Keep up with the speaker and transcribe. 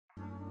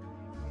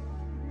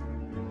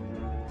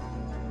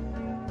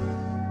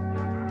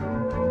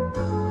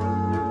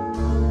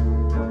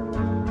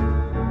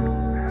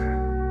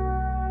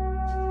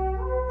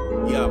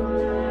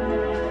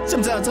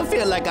Sometimes I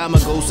feel like I'm a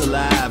ghost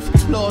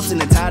alive, lost in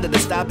the tide of the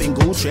stop and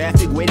go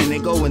traffic, waiting to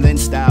go and then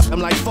stop.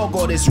 I'm like, fuck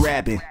all this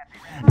rapping.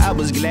 I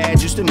was glad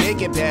just to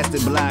make it past the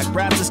block.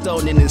 Props to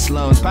stone in the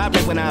slums.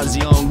 Probably when I was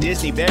young.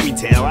 Disney fairy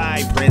tale.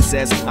 I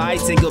princess. I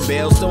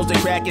Tinkerbell. Stones to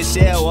crack a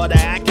shell. All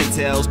that I can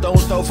tell.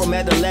 Stones throw from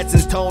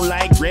adolescence. Tone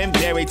like grim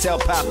fairy tale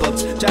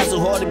pop-ups. Try so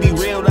hard to be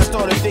real. I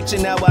started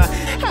fiction. Now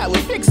I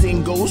was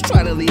fixing ghosts.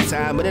 Trying to leave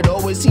time. But it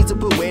always seems to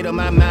put weight on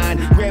my mind.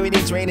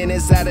 Gravity training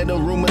inside of the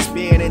room of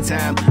spirit and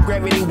time.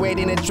 Gravity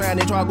waiting and trying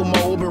to toggle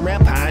my open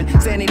rapine.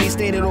 Sanity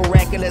stated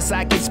oraculous.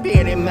 I can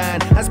spirit in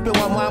mind. I spill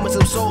my wine with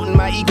some salt and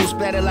my ego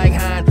splatter like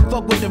Heinz.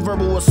 Fuck with the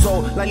verbal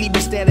assault, like leave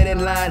me standing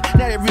in line.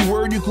 Not every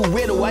word you could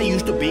whittle, I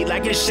used to be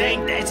like a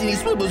shank. Dancing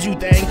these swivels you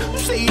think. You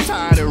say you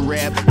tired of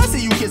rap, I say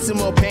you get some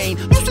more pain.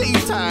 You say you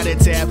tired of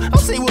tap, I'll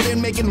say well then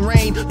make it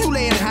rain. You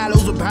lay in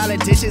hollows with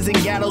politicians and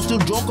gallows, still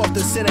drunk off the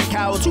center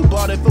cowards who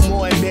bought it for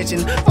more ambition.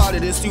 Thought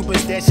of this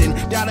superstition,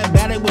 down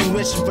about it when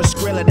wishing for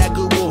Skrilla, that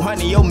goodwill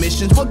hunting your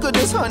missions. What good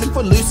does hunting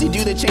for Lucy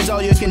do to change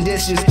all your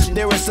conditions?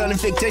 There is something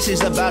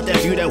fictitious about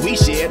that view that we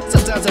shared.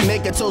 Sometimes I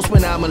make a toast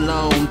when I'm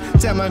alone.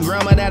 Tell my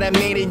grandma that I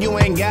made it, you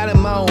ain't got a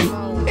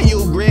moan. And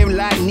you grave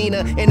like Nina,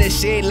 in the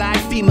shade like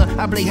FEMA.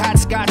 I play hot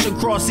scotch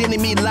across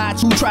enemy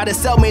lots who try to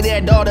sell me their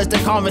daughters. The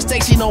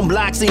conversation on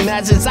blocks,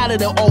 imagine inside of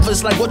the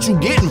office like what you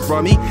getting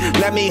from me.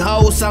 Let me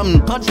hold something,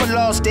 punch for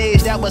lost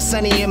stage. That was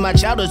sunny in my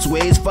childhood's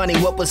ways. Funny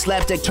what was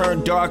slapstick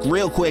turned dark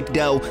real quick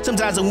though.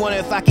 Sometimes I wonder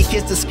if I could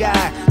kiss the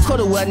sky.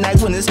 Cuddle at night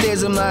when it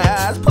stares in my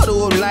eyes.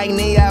 Puddle of light in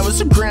the hours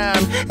of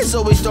crime. It's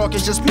always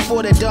darkest just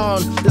before the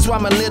dawn. That's why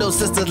my little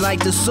sisters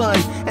like the sun.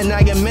 And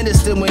I get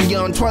ministered when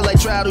young.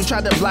 Twilight child who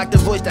tried to block the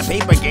voice that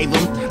paper gave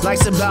them.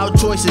 Life's about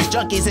choices,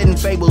 junkies hidden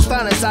fables.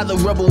 Found inside the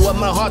rubble what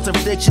my heart's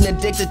affliction.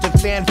 Addicted to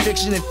fan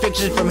fiction and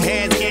fiction from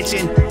hands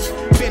itching.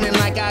 Feeling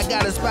like I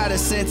got a spider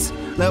sense.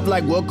 Love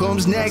like what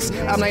comes next.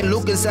 I'm like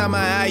look inside my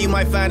eye, you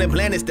might find a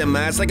planet's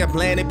demise. Like a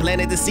planet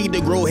planted the seed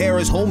to grow hair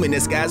is home in the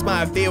skies.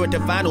 My affair at the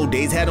final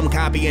days had them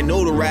copy and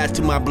notarized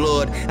to my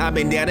blood. I've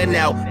been down and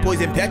out,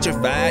 poison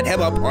petrified.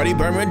 Have a party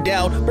burned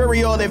down,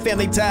 bury all their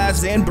family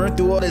ties and burn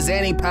through all the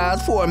Xanny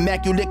piles for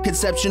immaculate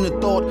conception of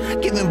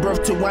thought. Giving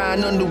birth to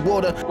wine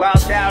underwater.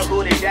 Wild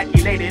childhood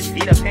ejaculated,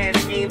 Peter Pan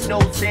schemes, no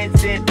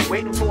sense in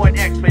waiting for an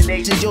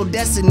explanation. Your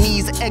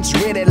destiny's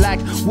X-rated like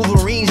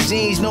Wolverine's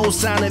jeans. No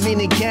sign of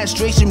any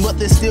castration, but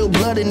there's still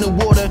blood in the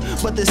water.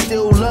 But there's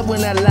still love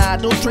when I lie.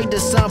 Don't trade the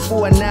sun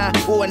for an eye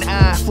or an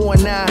eye for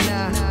an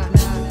eye.